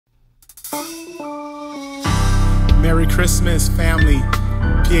Merry Christmas, family.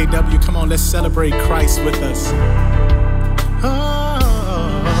 PAW, come on, let's celebrate Christ with us.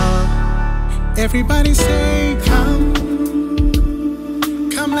 Oh, everybody say, come,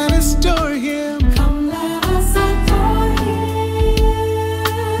 come let us adore Him. Come let us adore Him.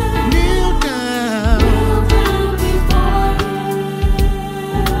 Kneel down, Before Him.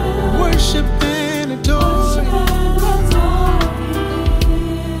 worship and adore Him.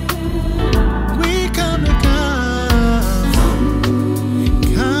 We come to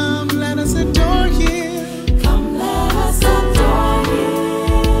come let us adore Him. Come let us adore Him.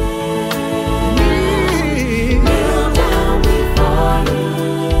 Kneel down before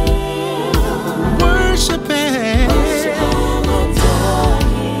Him. Worship and adore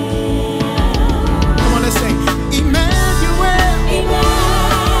Him. come on, let's sing. Emmanuel,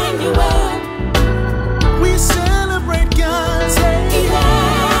 Emmanuel, we celebrate God. Say,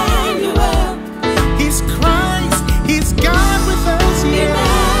 Emmanuel, He's Christ, He's God with us. Yeah.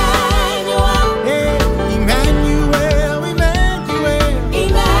 Emmanuel, Hey, Emmanuel, Emmanuel.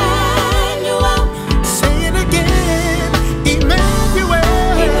 Emmanuel, Say it again. Emmanuel.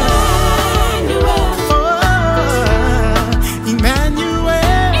 Emmanuel, Oh,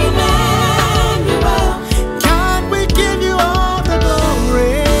 Emmanuel. Emmanuel, God, we give you all the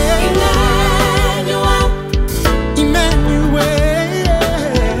glory. Emmanuel, Emmanuel.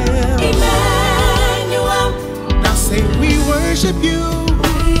 Emmanuel, Now say, we worship you.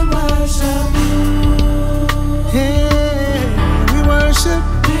 we worship you, Hey, we worship.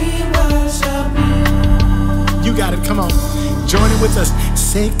 we worship you. You got it. Come on. Join it with us.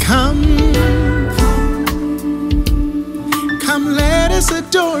 Say, come. Come, let us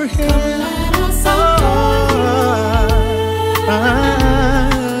adore Him. Let us adore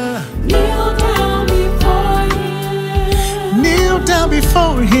Kneel down before Him, Kneel down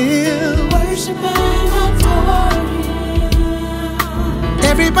before Him. worship and adore Him.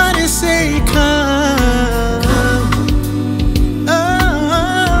 Everybody say, come. Oh,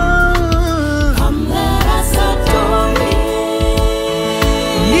 Come let us adore Him.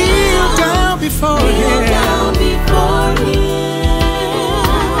 kneel down before Kneel Him. down before Him.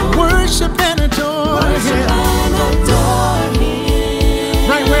 Worship and adore Worship Him. and adore Him.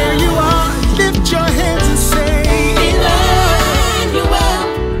 Right where you are, lift your hands and say, Emmanuel,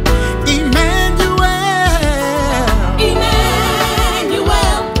 Emmanuel.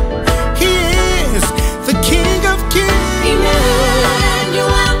 Emmanuel, He is the King of Kings.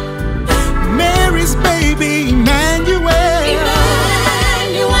 Emmanuel, Mary's baby, Emmanuel.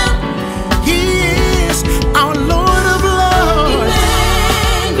 Emmanuel, He is our Lord of Lords.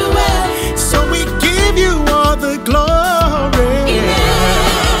 Emmanuel, So we give you all the glory.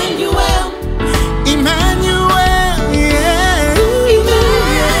 Emmanuel, Emmanuel, yeah.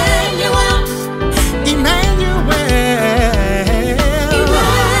 Emmanuel, Emmanuel.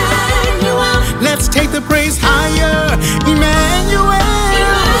 Emmanuel, Let's take the praise higher. Emmanuel.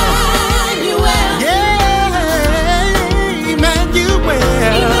 Emmanuel, Yeah, Emmanuel.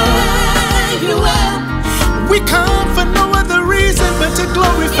 Emmanuel, We come for no other reason but to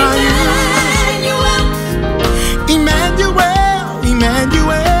glorify you. Emmanuel, Emmanuel,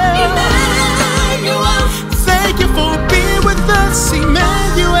 Emmanuel. Emmanuel, Thank you for being with us,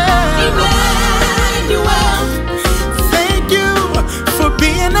 Emmanuel. Emmanuel, Thank you for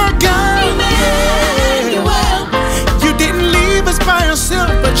being our God. Emmanuel, You didn't leave us by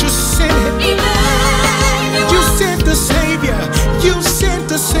ourselves, but you sent it. Emmanuel, You sent the Savior. You sent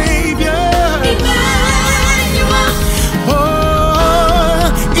the Savior. Emmanuel,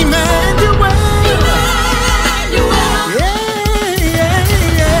 Oh, Emmanuel. Emmanuel, Yeah,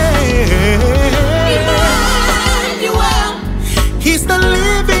 yeah. Emmanuel, He's the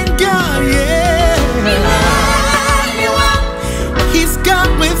living God, yeah. Emmanuel, He's God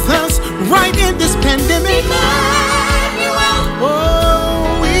with us right in this pandemic. Emmanuel,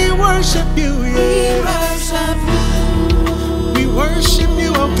 Oh, we worship you, we yeah. worship you, We worship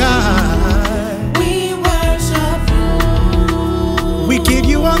you, oh God. we worship you, We give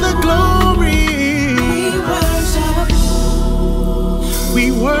you all the glory. we worship you,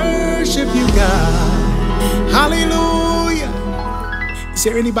 We worship you, God. Hallelujah. Is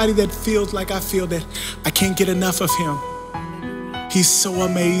there anybody that feels like I feel that I can't get enough of Him? He's so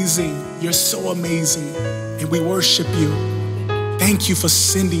amazing. You're so amazing. And we worship you. Thank you for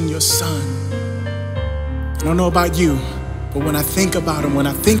sending your Son. I don't know about you, but when I think about Him, when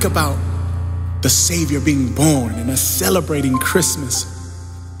I think about the Savior being born and us celebrating Christmas,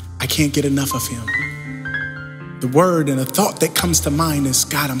 I can't get enough of Him. The word and the thought that comes to mind is,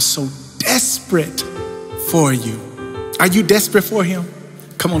 God, I'm so desperate for you. Are you desperate for Him?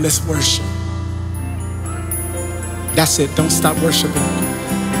 Come on, let's worship. That's it. Don't stop worshiping.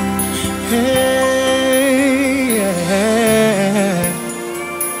 Hey, yeah.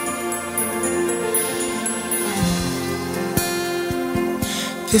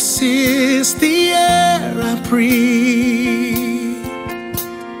 This is the air I breathe.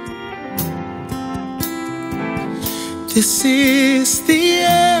 This is the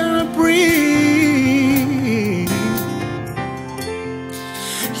air I breathe.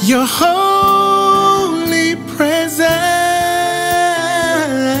 Your holy presence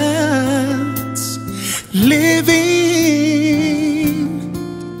living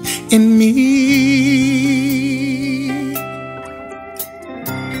in me.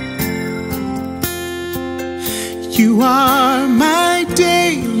 You are my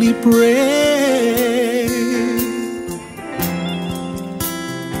daily bread.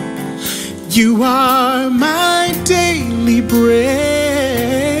 You are my daily bread.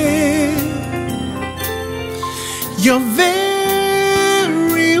 Your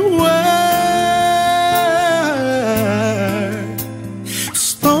very word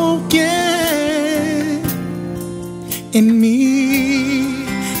spoken in me.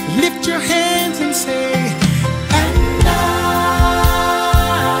 Lift your hands and say, and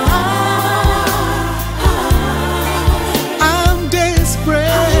I'm desperate.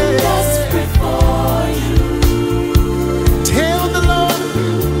 I'm desperate for you. Tell the Lord,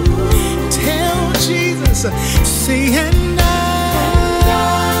 tell Jesus, say, and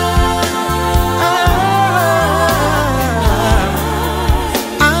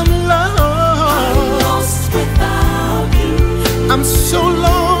I'm lost without you. I'm so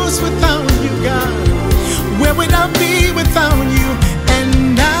lost without you, God. Where would I be without you?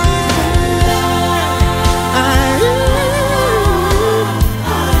 And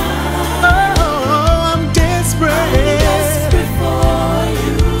I'm desperate for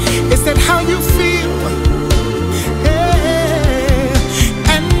you. Is that how you feel?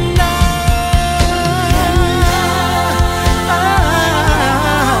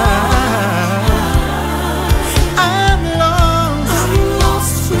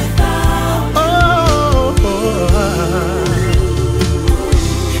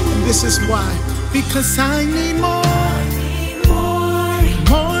 This is why, because I need more,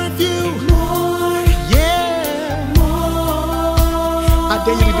 more of you, yeah, I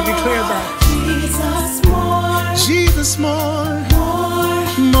dare you to declare that. Jesus, more,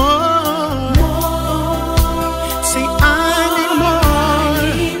 more. See, I need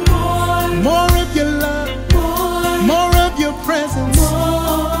more of your love, more of your presence,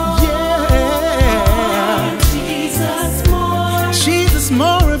 yeah. Jesus,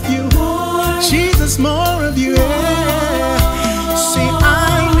 more of you. Jesus, more of you, yeah. See,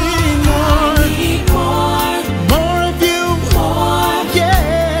 I need more of you,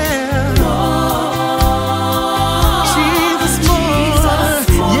 yeah. Jesus, more.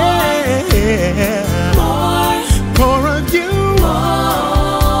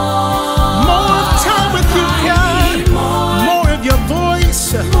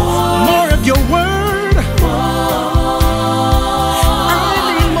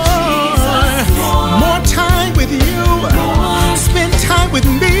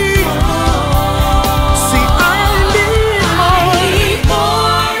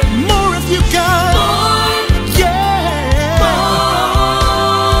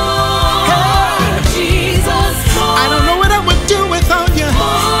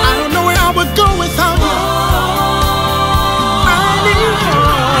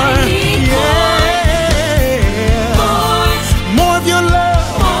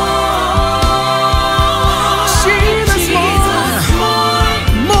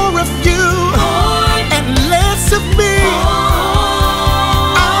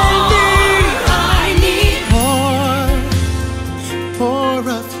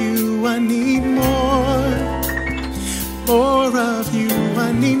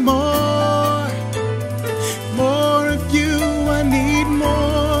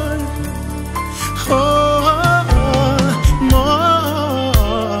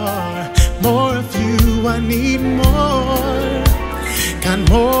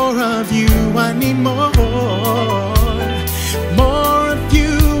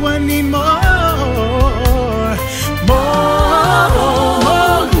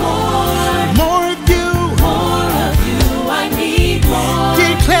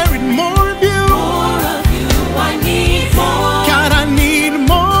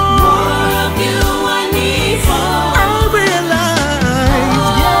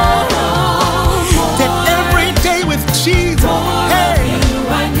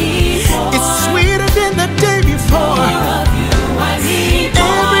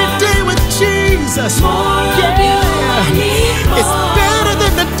 Jesus. More of you, I need more. It's better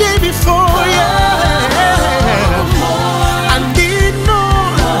than the day before, yeah. I need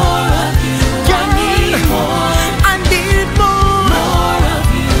more. More of you, I need more. I need more. More of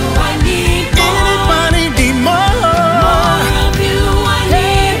you, I need more. Anybody need more? More of you, I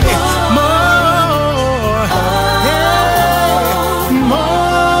need More. Yeah. More.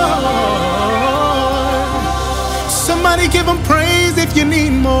 Somebody give him praise if you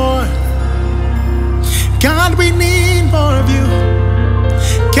need more. God, we need more of you.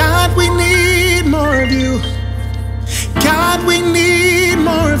 God, we need more of you. God, we need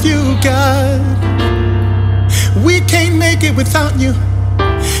more of you, God. We can't make it without you,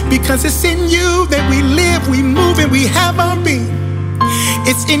 because it's in you that we live, we move, and we have our being.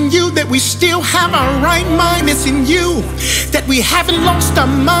 It's in you that we still have our right mind. It's in you that we haven't lost our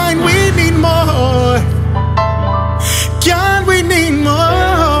mind. We need more. God, we need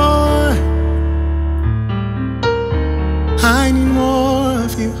more. I need more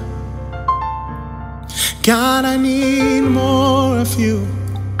of you. God, I need more of you.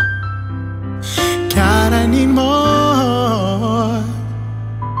 God, I need more.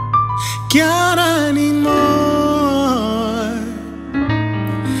 God, I need more.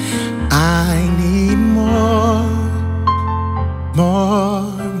 I need more.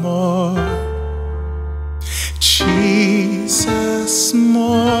 More. Jesus,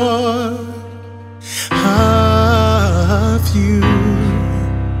 more of you.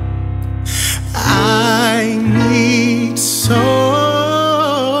 I need so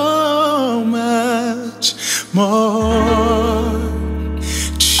much more.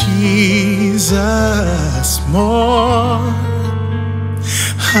 Jesus, more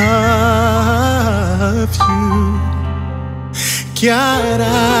of you. God,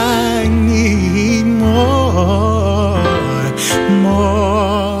 I need more.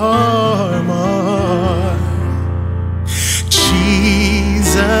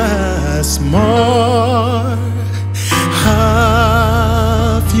 Jesus, more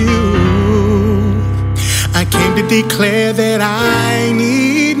of you. I came to declare that I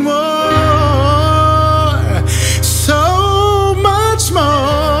need more, so much more.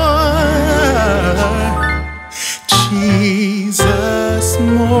 Jesus,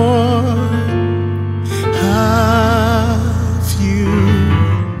 more of you.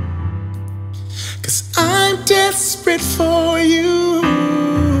 'Cause I'm desperate for you.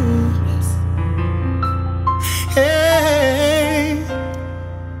 Hey,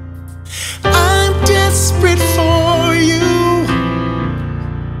 I'm desperate for you.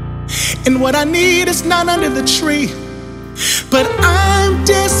 And what I need is not under the tree, but I'm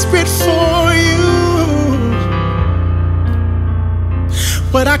desperate for you.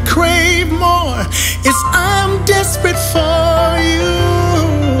 What I crave more is I'm desperate for you.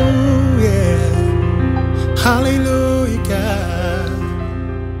 Yeah. Hallelujah, God.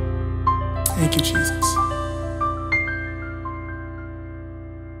 Thank you, Jesus.